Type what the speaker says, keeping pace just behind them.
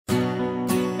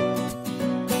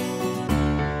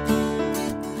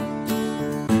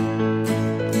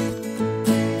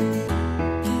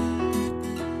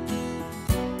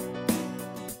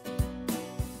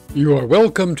You are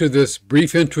welcome to this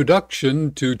brief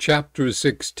introduction to chapter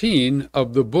 16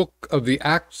 of the book of the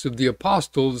Acts of the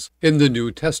Apostles in the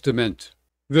New Testament.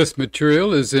 This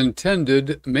material is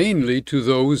intended mainly to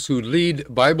those who lead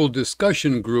Bible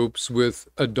discussion groups with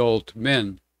adult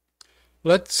men.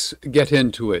 Let's get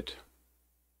into it.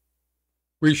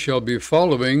 We shall be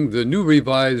following the New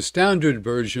Revised Standard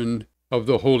Version of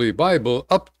the Holy Bible,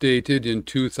 updated in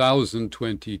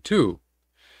 2022.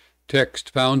 Text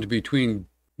found between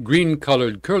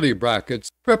green-colored curly brackets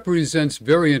represents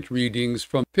variant readings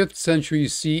from 5th century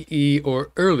CE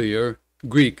or earlier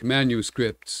Greek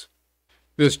manuscripts.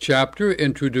 This chapter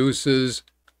introduces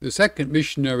the second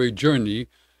missionary journey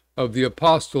of the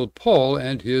Apostle Paul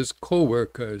and his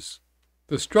co-workers.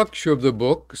 The structure of the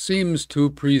book seems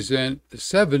to present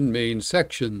 7 main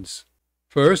sections.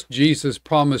 First, Jesus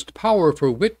promised power for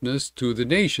witness to the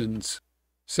nations.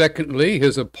 Secondly,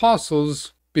 his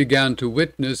apostles began to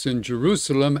witness in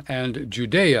Jerusalem and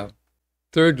Judea.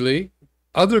 Thirdly,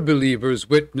 other believers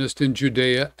witnessed in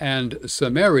Judea and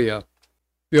Samaria.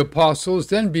 The apostles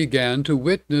then began to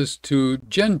witness to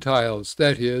Gentiles,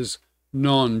 that is,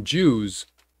 non-Jews.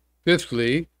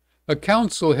 Fifthly, a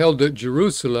council held at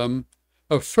Jerusalem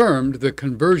affirmed the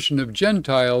conversion of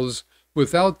Gentiles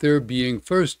without their being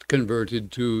first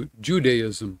converted to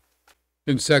Judaism.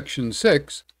 In section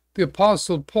 6, the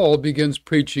Apostle Paul begins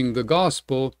preaching the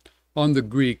gospel on the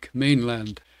Greek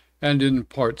mainland, and in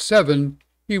part 7,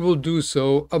 he will do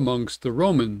so amongst the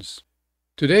Romans.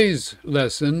 Today's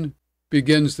lesson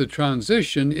begins the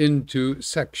transition into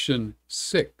section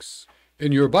 6.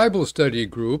 In your Bible study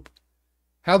group,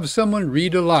 have someone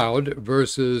read aloud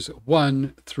verses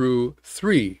 1 through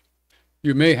 3.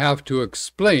 You may have to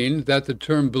explain that the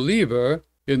term believer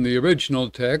in the original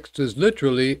text is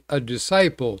literally a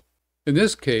disciple. In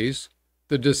this case,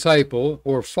 the disciple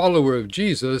or follower of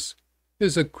Jesus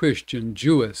is a Christian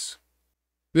Jewess.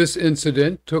 This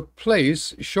incident took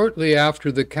place shortly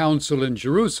after the council in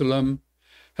Jerusalem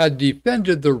had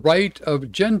defended the right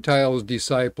of Gentile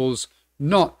disciples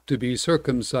not to be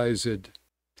circumcised.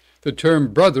 The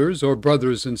term brothers or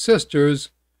brothers and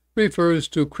sisters refers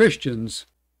to Christians,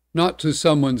 not to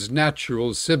someone's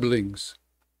natural siblings.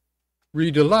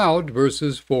 Read aloud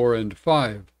verses 4 and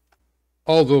 5.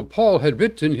 Although Paul had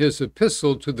written his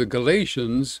epistle to the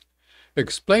Galatians,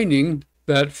 explaining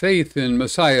that faith in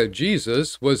Messiah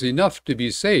Jesus was enough to be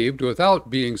saved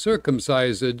without being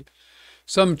circumcised,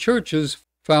 some churches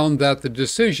found that the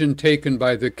decision taken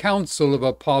by the Council of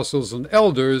Apostles and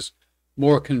Elders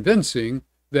more convincing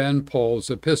than Paul's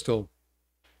epistle.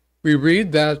 We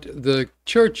read that the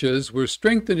churches were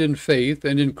strengthened in faith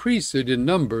and increased in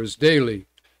numbers daily.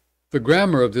 The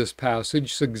grammar of this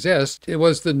passage suggests it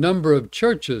was the number of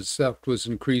churches that was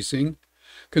increasing,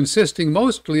 consisting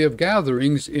mostly of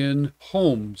gatherings in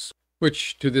homes,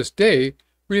 which to this day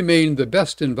remain the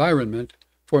best environment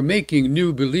for making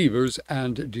new believers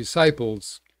and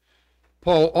disciples.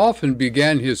 Paul often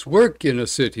began his work in a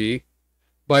city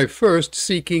by first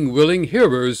seeking willing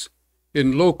hearers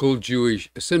in local Jewish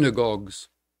synagogues.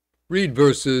 Read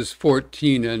verses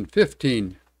 14 and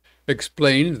 15.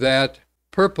 Explained that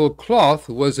purple cloth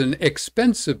was an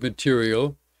expensive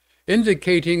material,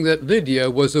 indicating that Lydia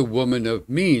was a woman of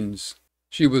means.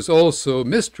 She was also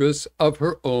mistress of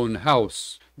her own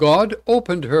house. God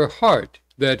opened her heart,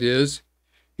 that is,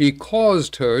 he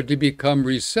caused her to become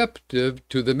receptive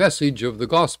to the message of the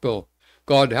gospel.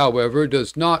 God, however,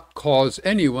 does not cause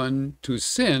anyone to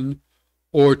sin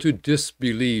or to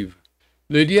disbelieve.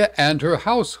 Lydia and her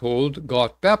household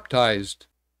got baptized.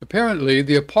 Apparently,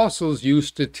 the apostles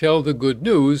used to tell the good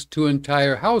news to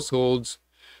entire households,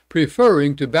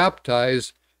 preferring to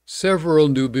baptize several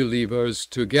new believers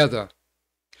together.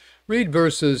 Read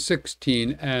verses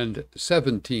 16 and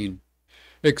 17.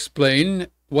 Explain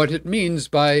what it means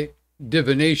by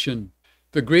divination.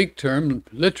 The Greek term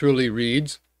literally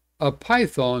reads, a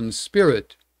python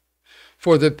spirit.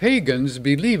 For the pagans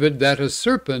believed that a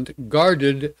serpent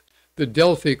guarded the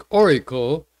Delphic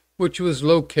oracle, which was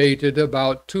located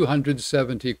about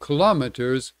 270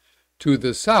 kilometers to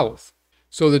the south.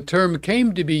 So the term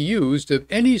came to be used of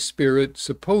any spirit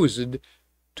supposed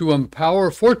to empower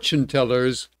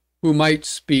fortune-tellers who might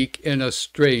speak in a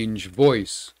strange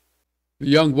voice. The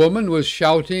young woman was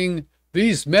shouting,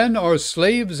 "These men are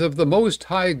slaves of the Most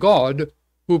High God,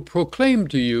 who proclaim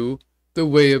to you the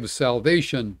way of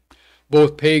salvation."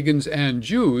 Both pagans and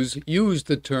Jews used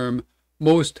the term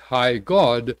Most High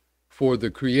God for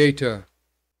the Creator.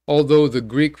 Although the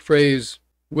Greek phrase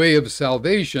way of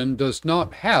salvation does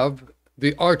not have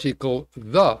the article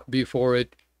the before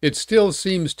it, it still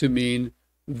seems to mean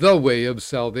the way of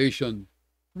salvation.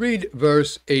 Read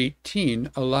verse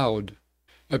 18 aloud.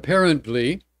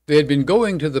 Apparently, they had been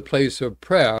going to the place of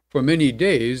prayer for many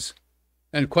days,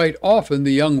 and quite often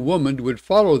the young woman would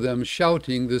follow them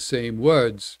shouting the same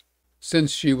words.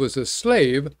 Since she was a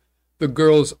slave, the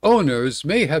girl's owners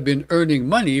may have been earning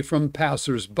money from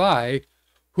passers-by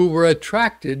who were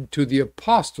attracted to the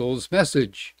apostles'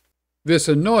 message. This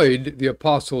annoyed the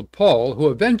apostle Paul, who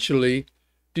eventually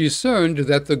discerned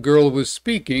that the girl was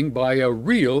speaking by a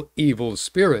real evil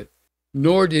spirit,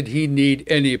 nor did he need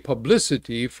any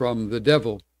publicity from the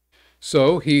devil.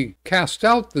 So he cast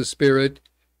out the spirit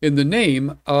in the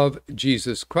name of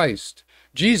Jesus Christ.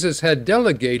 Jesus had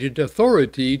delegated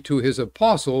authority to his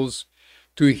apostles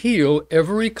to heal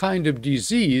every kind of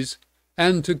disease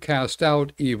and to cast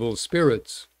out evil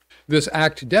spirits. This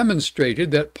act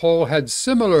demonstrated that Paul had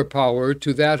similar power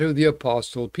to that of the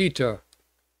apostle Peter.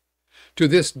 To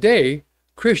this day,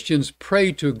 Christians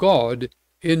pray to God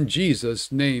in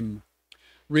Jesus' name.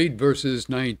 Read verses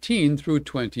 19 through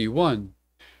 21.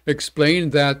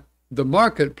 Explain that the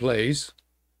marketplace,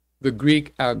 the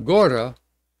Greek agora,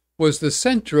 was the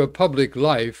center of public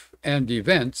life and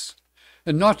events,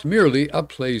 and not merely a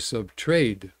place of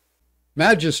trade.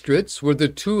 Magistrates were the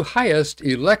two highest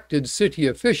elected city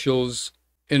officials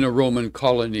in a Roman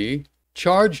colony,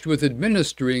 charged with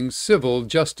administering civil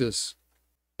justice.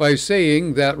 By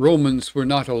saying that Romans were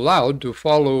not allowed to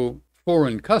follow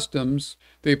foreign customs,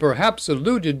 they perhaps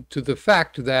alluded to the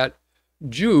fact that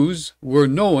Jews were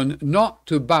known not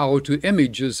to bow to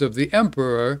images of the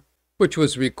emperor, which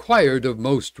was required of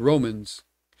most Romans.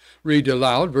 Read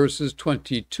aloud verses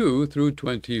 22 through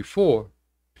 24.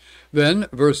 Then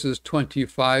verses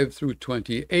 25 through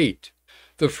 28.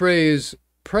 The phrase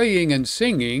praying and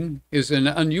singing is an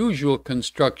unusual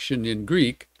construction in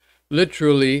Greek,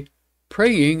 literally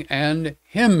praying and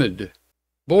hymned.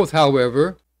 Both,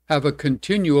 however, have a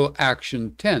continual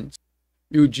action tense.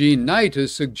 Eugene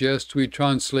Nitus suggests we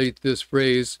translate this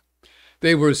phrase,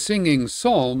 they were singing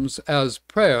psalms as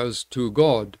prayers to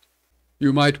God.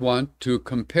 You might want to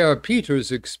compare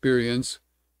Peter's experience,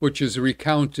 which is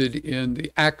recounted in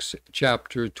the Acts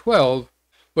chapter 12,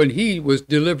 when he was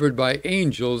delivered by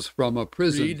angels from a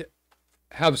prison.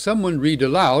 Have someone read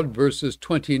aloud verses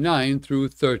 29 through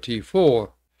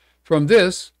 34. From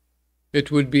this,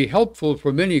 it would be helpful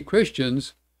for many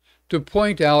Christians to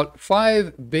point out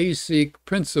 5 basic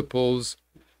principles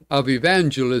of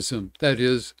evangelism, that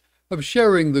is, of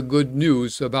sharing the good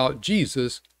news about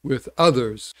Jesus with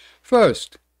others.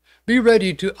 First, be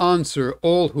ready to answer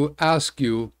all who ask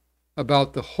you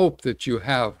about the hope that you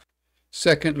have.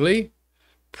 Secondly,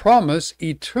 promise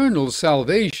eternal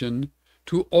salvation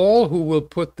to all who will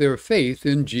put their faith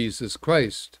in Jesus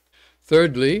Christ.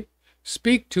 Thirdly,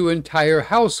 speak to entire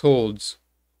households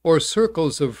or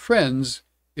circles of friends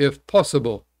if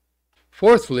possible.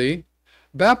 Fourthly,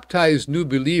 baptize new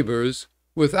believers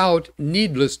without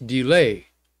needless delay.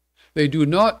 They do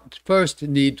not first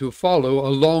need to follow a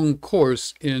long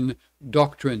course in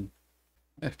doctrine.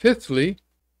 Fifthly,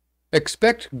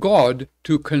 expect God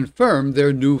to confirm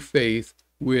their new faith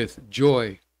with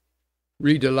joy.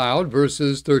 Read aloud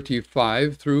verses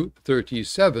 35 through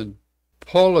 37.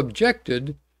 Paul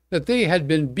objected that they had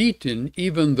been beaten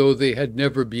even though they had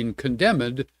never been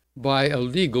condemned by a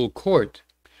legal court.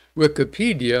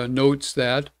 Wikipedia notes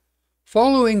that,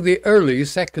 following the early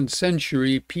 2nd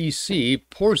century PC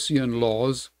Porcian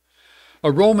laws,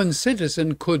 a Roman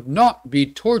citizen could not be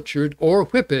tortured or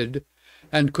whipped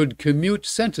and could commute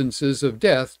sentences of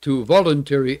death to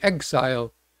voluntary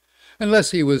exile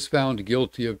unless he was found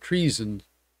guilty of treason.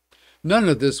 None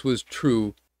of this was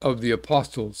true of the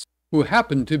apostles, who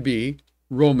happened to be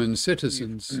Roman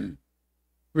citizens.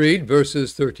 Read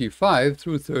verses 35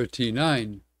 through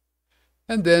 39.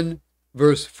 And then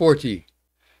verse 40.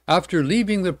 After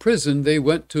leaving the prison, they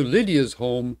went to Lydia's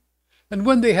home, and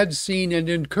when they had seen and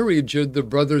encouraged the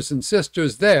brothers and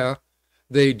sisters there,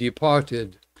 they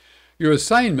departed. Your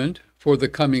assignment for the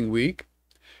coming week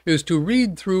is to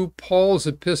read through Paul's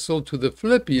epistle to the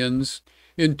Philippians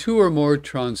in 2 or more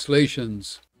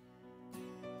translations.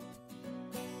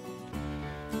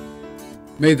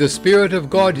 May the Spirit of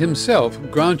God Himself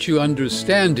grant you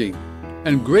understanding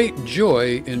and great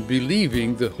joy in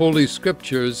believing the Holy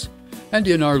Scriptures and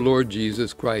in our Lord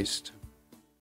Jesus Christ.